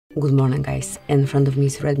Good morning guys, in front of me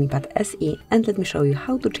is REDMI Pad SE and let me show you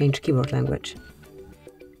how to change keyboard language.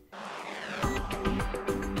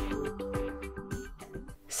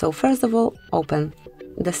 So first of all, open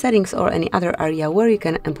the settings or any other area where you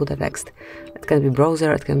can input a text. It can be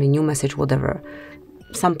browser, it can be new message, whatever.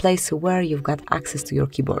 Some place where you've got access to your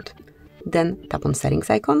keyboard. Then tap on settings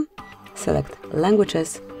icon, select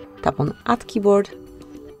languages, tap on add keyboard,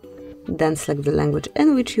 then select the language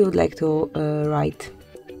in which you would like to write.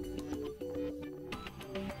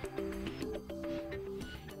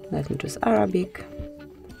 Let me choose Arabic,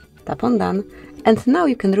 tap on done, and now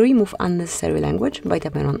you can remove unnecessary language by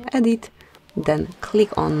tapping on edit, then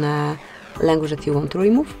click on language that you want to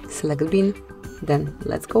remove, select bin, then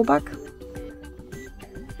let's go back.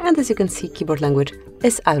 And as you can see, keyboard language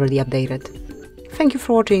is already updated. Thank you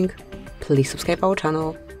for watching, please subscribe our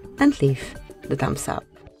channel and leave the thumbs up.